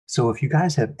So if you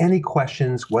guys have any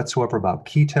questions whatsoever about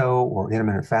keto or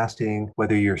intermittent fasting,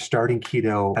 whether you're starting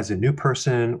keto as a new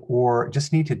person or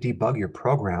just need to debug your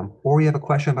program, or you have a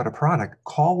question about a product,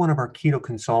 call one of our keto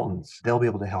consultants. They'll be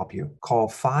able to help you. Call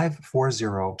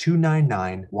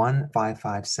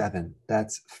 540-299-1557.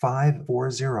 That's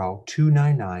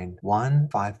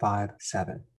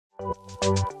 540-299-1557.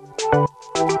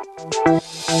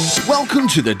 Welcome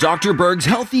to the Dr. Berg's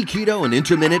Healthy Keto and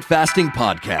Intermittent Fasting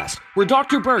Podcast, where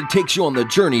Dr. Berg takes you on the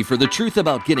journey for the truth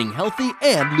about getting healthy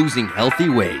and losing healthy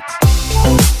weight.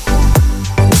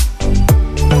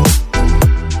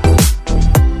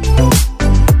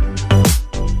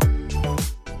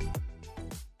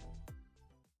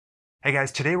 Hey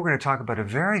guys, today we're going to talk about a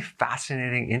very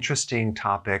fascinating, interesting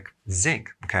topic, zinc,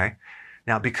 okay?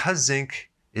 Now, because zinc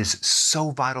is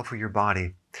so vital for your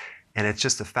body, and it's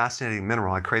just a fascinating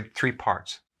mineral, I created 3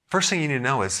 parts. First thing you need to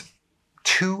know is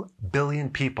 2 billion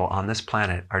people on this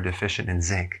planet are deficient in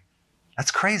zinc.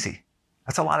 That's crazy.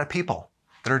 That's a lot of people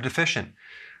that are deficient.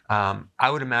 I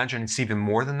would imagine it's even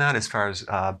more than that as far as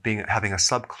having a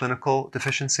subclinical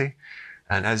deficiency.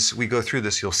 And as we go through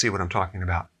this, you'll see what I'm talking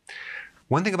about.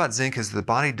 One thing about zinc is the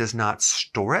body does not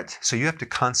store it, so you have to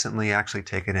constantly actually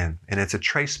take it in. And it's a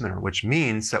trace mineral, which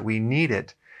means that we need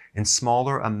it in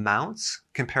smaller amounts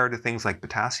compared to things like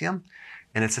potassium,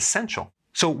 and it's essential.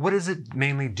 So what does it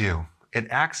mainly do? It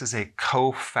acts as a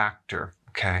cofactor,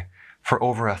 okay, for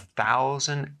over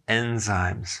 1,000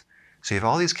 enzymes. So you have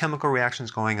all these chemical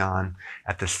reactions going on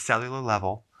at the cellular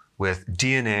level with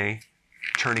DNA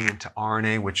turning into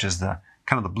RNA, which is the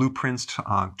kind of the blueprints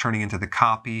turning into the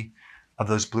copy of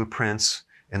those blueprints,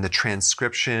 and the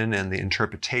transcription and the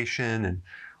interpretation and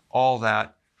all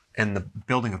that, and the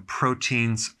building of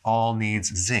proteins all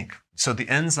needs zinc. So the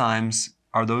enzymes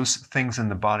are those things in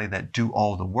the body that do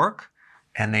all the work,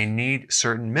 and they need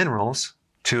certain minerals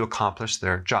to accomplish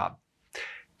their job.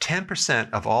 10%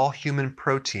 of all human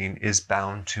protein is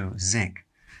bound to zinc.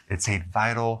 It's a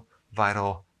vital,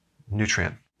 vital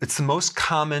nutrient. It's the most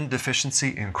common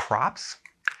deficiency in crops.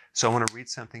 So I want to read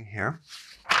something here.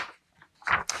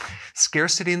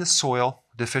 Scarcity in the soil,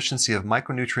 deficiency of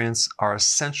micronutrients are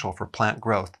essential for plant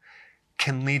growth,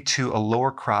 can lead to a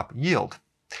lower crop yield.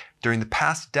 During the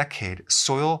past decade,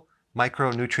 soil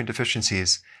micronutrient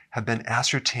deficiencies have been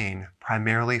ascertained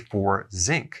primarily for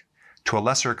zinc, to a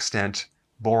lesser extent,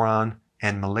 boron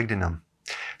and molybdenum.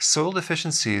 Soil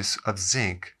deficiencies of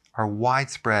zinc are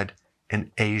widespread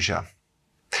in Asia.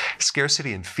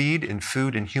 Scarcity in feed, in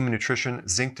food, and human nutrition,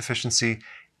 zinc deficiency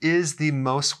is the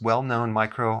most well-known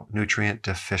micronutrient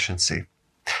deficiency.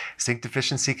 Zinc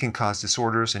deficiency can cause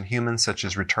disorders in humans such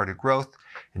as retarded growth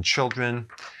in children.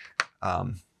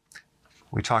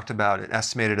 We talked about it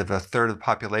estimated of 1/3 of the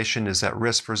population is at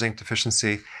risk for zinc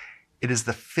deficiency. It is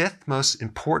the 5th most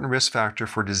important risk factor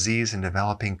for disease in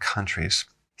developing countries.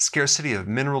 Scarcity of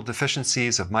mineral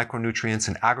deficiencies of micronutrients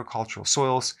in agricultural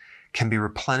soils can be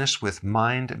replenished with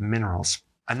mined minerals.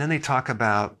 And then they talk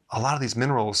about a lot of these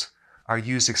minerals are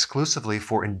used exclusively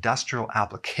for industrial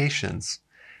applications,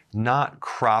 not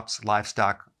crops,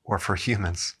 livestock, or for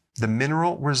humans. The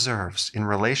mineral reserves in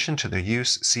relation to their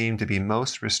use seem to be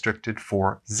most restricted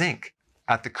for zinc.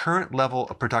 At the current level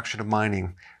of production of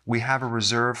mining, we have a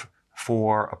reserve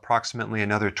for approximately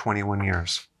another 21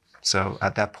 years. So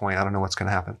at that point, I don't know what's going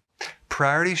to happen.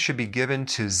 Priority should be given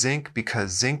to zinc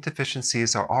because zinc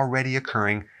deficiencies are already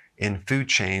occurring in food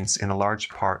chains in a large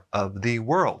part of the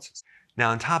world.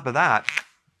 Now, on top of that,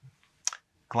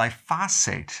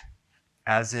 glyphosate,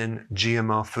 as in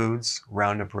GMO foods,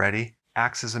 Roundup Ready,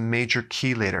 acts as a major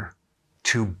chelator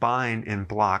to bind and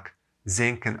block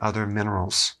zinc and other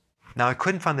minerals. Now, I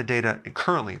couldn't find the data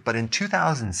currently, but in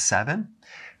 2007,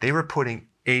 they were putting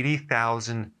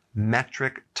 80,000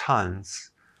 metric tons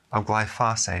of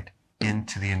glyphosate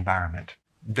into the environment.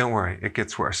 Don't worry, it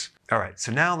gets worse. All right,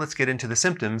 so now let's get into the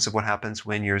symptoms of what happens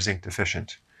when you're zinc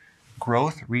deficient.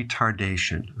 Growth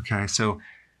retardation, okay? So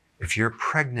if you're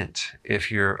pregnant,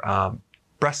 if you're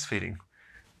breastfeeding,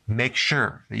 make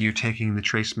sure that you're taking the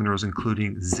trace minerals,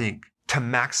 including zinc, to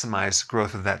maximize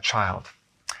growth of that child.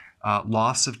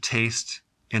 Loss of taste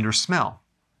and or smell,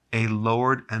 a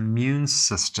lowered immune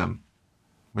system,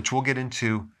 which we'll get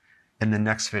into in the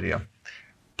next video.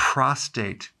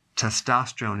 Prostate,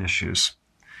 testosterone issues,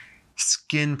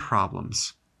 skin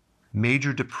problems,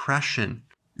 major depression.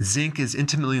 Zinc is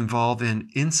intimately involved in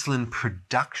insulin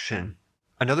production.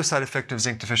 Another side effect of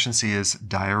zinc deficiency is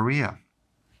diarrhea,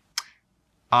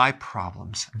 eye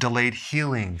problems, delayed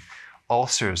healing,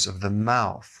 ulcers of the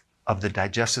mouth, of the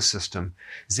digestive system.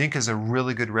 Zinc is a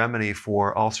really good remedy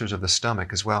for ulcers of the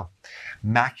stomach as well.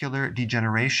 Macular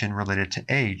degeneration related to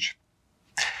age.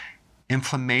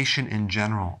 inflammation in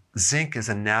general. Zinc is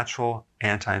a natural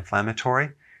anti-inflammatory,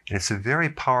 and it's a very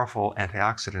powerful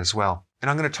antioxidant as well.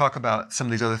 And I'm going to talk about some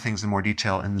of these other things in more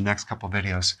detail in the next couple of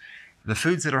videos. The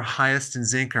foods that are highest in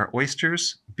zinc are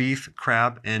oysters, beef,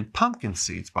 crab, and pumpkin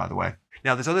seeds, by the way.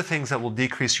 Now, there's other things that will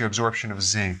decrease your absorption of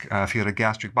zinc. If you had a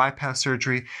gastric bypass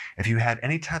surgery, if you had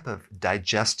any type of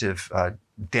digestive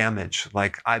damage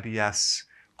like IBS,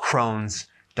 Crohn's,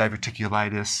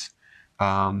 diverticulitis,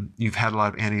 you've had a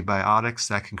lot of antibiotics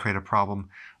that can create a problem,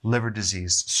 liver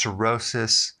disease,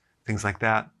 cirrhosis, things like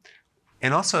that.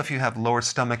 And also if you have lower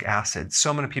stomach acid.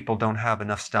 So many people don't have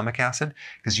enough stomach acid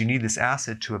because you need this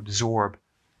acid to absorb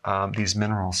these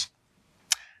minerals.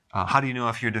 How do you know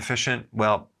if you're deficient?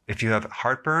 Well, if you have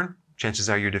heartburn, chances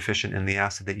are you're deficient in the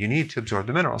acid that you need to absorb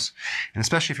the minerals. And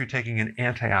especially if you're taking an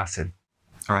antacid.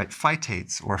 All right,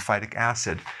 phytates or phytic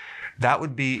acid. That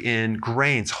would be in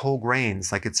grains, whole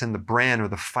grains, like it's in the bran or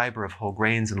the fiber of whole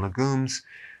grains and legumes.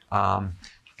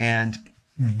 And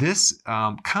this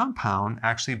compound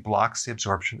actually blocks the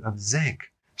absorption of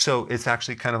zinc. So it's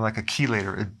actually kind of like a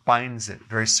chelator. It binds it,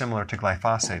 very similar to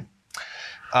glyphosate.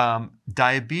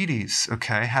 Diabetes,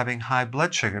 okay, having high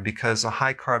blood sugar because a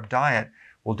high carb diet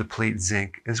will deplete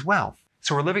zinc as well.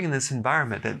 So we're living in this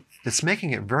environment that's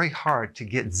making it very hard to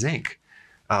get zinc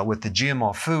with the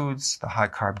GMO foods, the high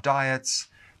carb diets,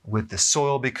 with the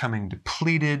soil becoming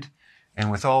depleted,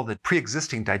 and with all the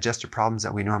pre-existing digestive problems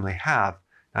that we normally have,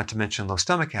 not to mention low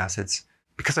stomach acids,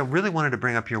 because I really wanted to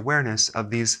bring up your awareness of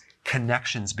these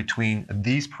connections between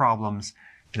these problems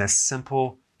and a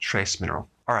simple trace mineral.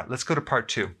 All right, let's go to part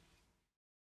 2.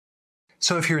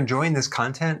 So if you're enjoying this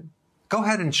content, go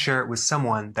ahead and share it with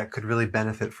someone that could really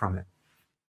benefit from it.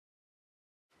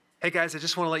 Hey guys, I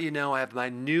just want to let you know I have my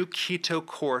new keto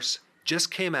course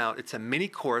just came out. It's a mini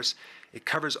course. It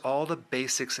covers all the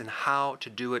basics and how to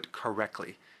do it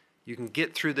correctly. You can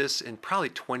get through this in probably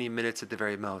 20 minutes at the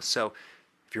very most. So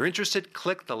if you're interested,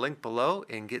 click the link below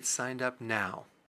and get signed up now.